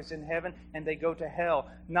Father who is in heaven, and they go to hell.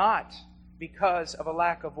 Not because of a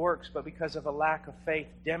lack of works, but because of a lack of faith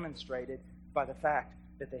demonstrated by the fact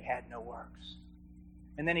that they had no works.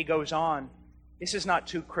 And then he goes on. This is not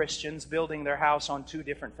two Christians building their house on two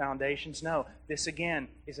different foundations. No, this again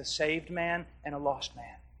is a saved man and a lost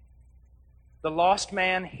man. The lost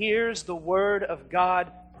man hears the Word of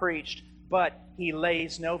God preached, but he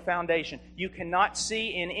lays no foundation. You cannot see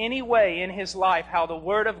in any way in his life how the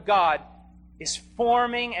Word of God is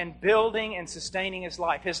forming and building and sustaining his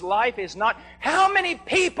life. His life is not... How many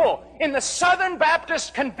people in the Southern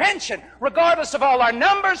Baptist Convention, regardless of all our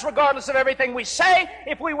numbers, regardless of everything we say,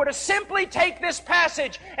 if we were to simply take this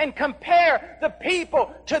passage and compare the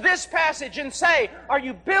people to this passage and say, are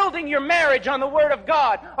you building your marriage on the Word of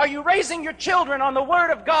God? Are you raising your children on the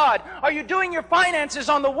Word of God? Are you doing your finances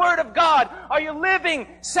on the Word of God? Are you living,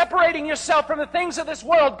 separating yourself from the things of this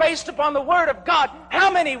world based upon the Word of God?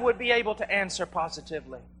 How many would be able to answer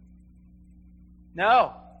positively?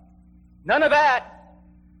 No. None of that.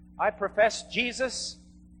 I profess Jesus.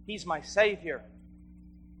 He's my Savior.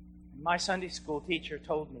 My Sunday school teacher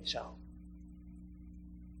told me so.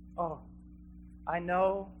 Oh, I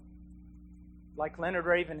know, like Leonard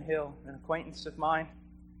Ravenhill, an acquaintance of mine,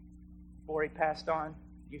 before he passed on,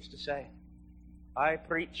 used to say, I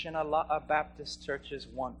preach in a lot of Baptist churches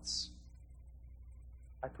once.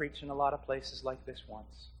 I preach in a lot of places like this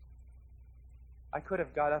once. I could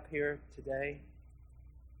have got up here today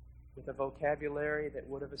with a vocabulary that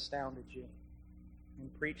would have astounded you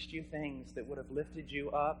and preached you things that would have lifted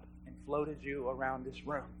you up and floated you around this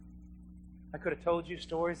room. I could have told you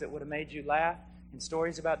stories that would have made you laugh and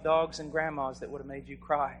stories about dogs and grandmas that would have made you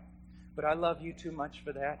cry. But I love you too much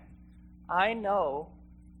for that. I know,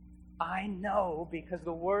 because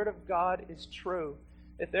the Word of God is true,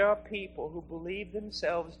 that there are people who believe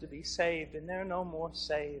themselves to be saved and they're no more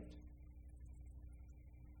saved.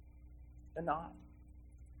 They're not.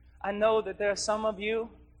 I know that there are some of you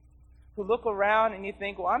who look around and you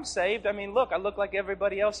think, well, I'm saved. I mean, look, I look like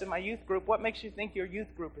everybody else in my youth group. What makes you think your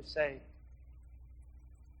youth group is saved?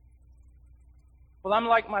 Well, I'm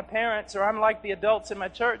like my parents, or I'm like the adults in my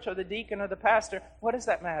church, or the deacon, or the pastor. What does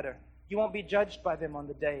that matter? You won't be judged by them on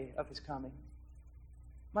the day of His coming.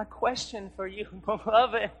 My question for you,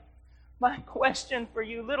 beloved, my question for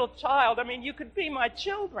you, little child, I mean, you could be my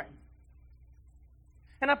children.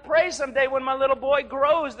 And I pray someday when my little boy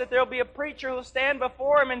grows that there'll be a preacher who'll stand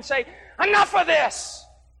before him and say, enough of this!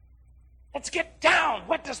 Let's get down.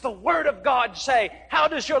 What does the Word of God say? How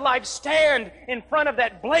does your life stand in front of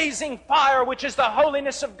that blazing fire, which is the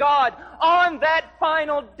holiness of God? On that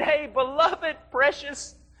final day, beloved,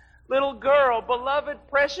 precious little girl, beloved,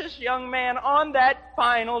 precious young man, on that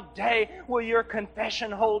final day, will your confession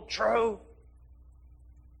hold true?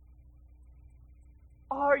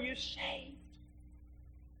 Are you saved?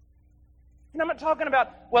 And I'm not talking about,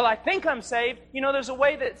 well, I think I'm saved. You know, there's a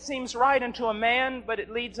way that seems right unto a man, but it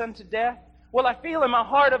leads unto death. Well, I feel in my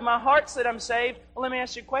heart of my hearts that I'm saved. Well, let me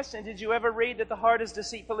ask you a question. Did you ever read that the heart is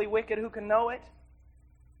deceitfully wicked? Who can know it?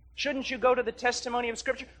 Shouldn't you go to the testimony of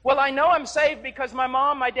Scripture? Well, I know I'm saved because my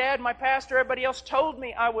mom, my dad, my pastor, everybody else told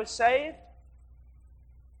me I was saved.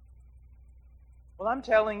 Well, I'm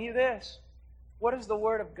telling you this. What does the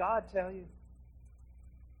Word of God tell you?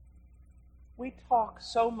 We talk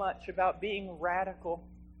so much about being radical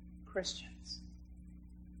Christians.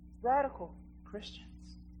 Radical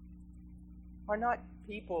Christians are not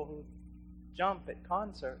people who jump at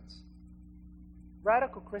concerts.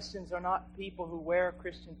 Radical Christians are not people who wear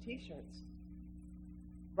Christian t-shirts.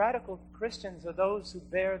 Radical Christians are those who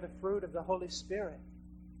bear the fruit of the Holy Spirit.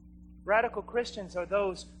 Radical Christians are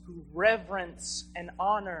those who reverence and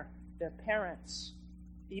honor their parents,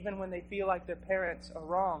 even when they feel like their parents are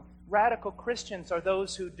wrong. Radical Christians are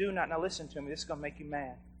those who do not, now listen to me, this is going to make you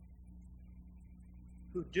mad.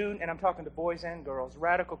 Who do, and I'm talking to boys and girls,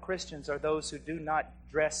 radical Christians are those who do not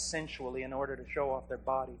dress sensually in order to show off their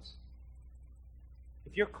bodies.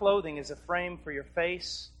 If your clothing is a frame for your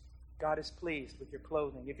face, God is pleased with your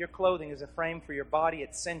clothing. If your clothing is a frame for your body,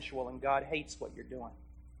 it's sensual, and God hates what you're doing.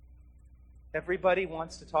 Everybody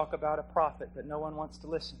wants to talk about a prophet, but no one wants to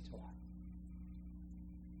listen to him.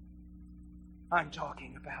 I'm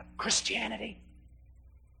talking about Christianity.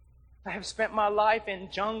 I have spent my life in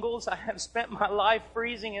jungles. I have spent my life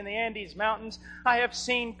freezing in the Andes Mountains. I have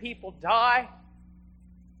seen people die.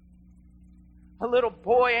 A little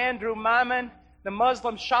boy, Andrew Maimon, the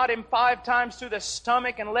Muslims shot him 5 times through the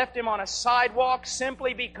stomach and left him on a sidewalk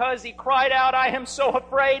simply because he cried out, I am so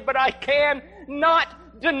afraid, but I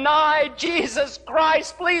cannot deny Jesus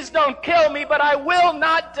Christ. Please don't kill me, but I will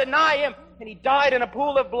not deny Him. And he died in a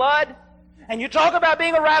pool of blood. And you talk about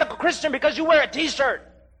being a radical Christian because you wear a t-shirt,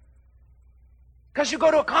 because you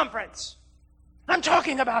go to a conference. I'm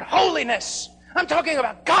talking about holiness. I'm talking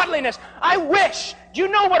about godliness. I wish, do you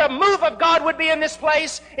know what a move of God would be in this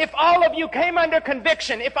place? If all of you came under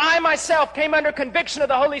conviction, if I myself came under conviction of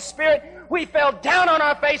the Holy Spirit, we fell down on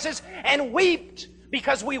our faces and wept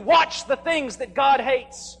because we watch the things that God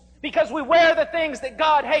hates, because we wear the things that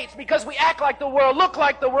God hates, because we act like the world, look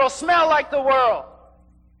like the world, smell like the world.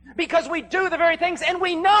 Because we do the very things, and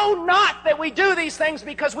we know not that we do these things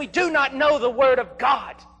because we do not know the Word of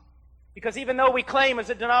God. Because even though we claim as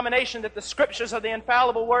a denomination that the Scriptures are the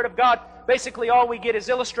infallible Word of God, basically all we get is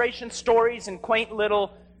illustrations, stories, and quaint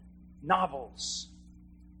little novels.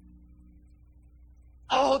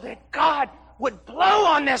 Oh, that God would blow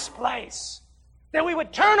on this place. That we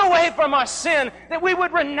would turn away from our sin. That we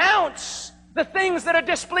would renounce the things that are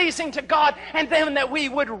displeasing to God, and then that we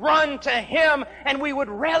would run to Him, and we would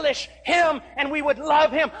relish Him, and we would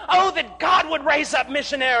love Him. Oh, that God would raise up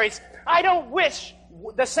missionaries. I don't wish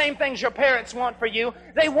the same things your parents want for you.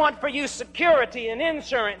 They want for you security and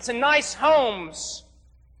insurance and nice homes.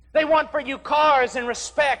 They want for you cars and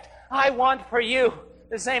respect. I want for you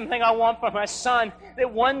the same thing I want for my son,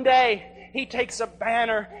 that one day he takes a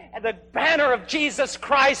banner, the banner of Jesus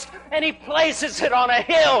Christ, and he places it on a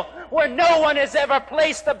hill where no one has ever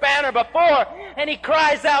placed the banner before, and he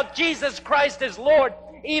cries out, Jesus Christ is Lord,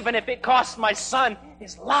 even if it costs my son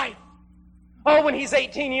his life. Oh, when he's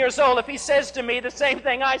 18 years old, if he says to me the same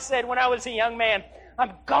thing I said when I was a young man,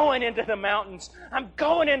 I'm going into the mountains, I'm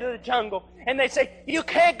going into the jungle, and they say, you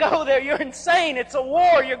can't go there, you're insane, it's a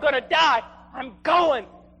war, you're going to die. I'm going.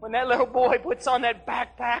 When that little boy puts on that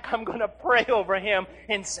backpack, I'm going to pray over him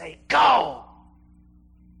and say, go.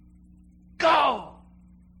 Go.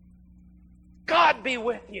 God be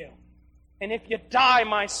with you. And if you die,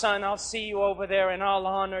 my son, I'll see you over there and I'll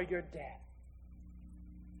honor your death.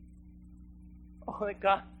 Oh,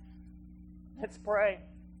 God, let's pray.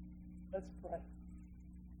 Let's pray.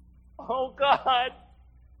 Oh God,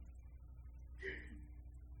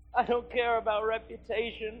 I don't care about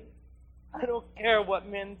reputation. I don't care what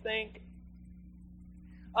men think.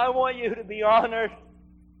 I want you to be honored.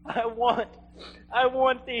 I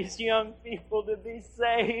want these young people to be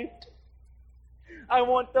saved. I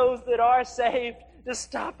want those that are saved to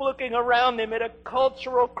stop looking around them at a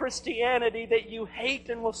cultural Christianity that you hate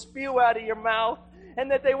and will spew out of your mouth, and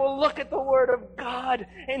that they will look at the Word of God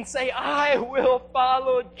and say, I will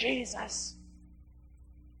follow Jesus.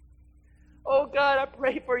 Oh God, I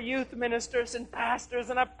pray for youth ministers and pastors,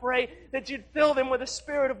 and I pray that you'd fill them with a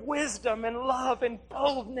spirit of wisdom and love and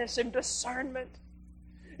boldness and discernment.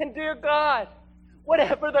 And dear God,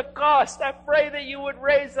 whatever the cost, I pray that you would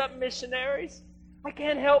raise up missionaries. I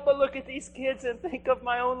can't help but look at these kids and think of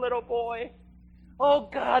my own little boy. Oh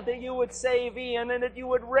God, that you would save Ian and that you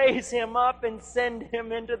would raise him up and send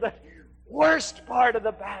him into the worst part of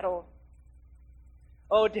the battle.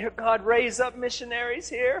 Oh dear God, raise up missionaries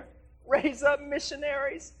here. Raise up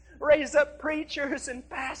missionaries. Raise up preachers and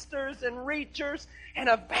pastors and reachers and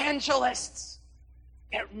evangelists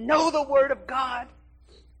that know the Word of God.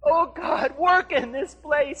 Oh God, work in this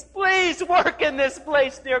place. Please work in this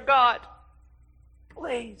place, dear God.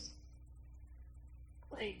 Please.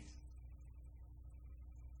 Please.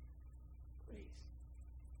 Please.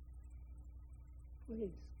 Please.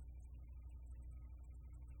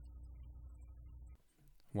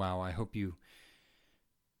 Wow, I hope you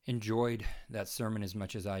enjoyed that sermon as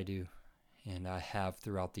much as I do, and I have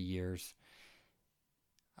throughout the years.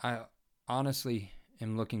 I honestly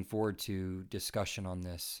am looking forward to discussion on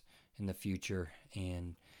this in the future,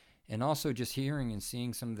 and also just hearing and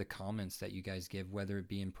seeing some of the comments that you guys give, whether it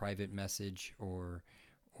be in private message or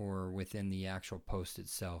within the actual post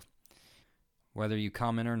itself. Whether you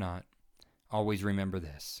comment or not, always remember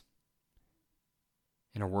this.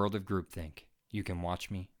 In a world of groupthink, you can watch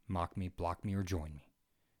me, mock me, block me, or join me,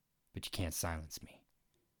 but you can't silence me.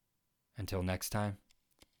 Until next time,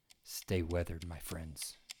 stay weathered, my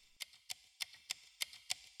friends.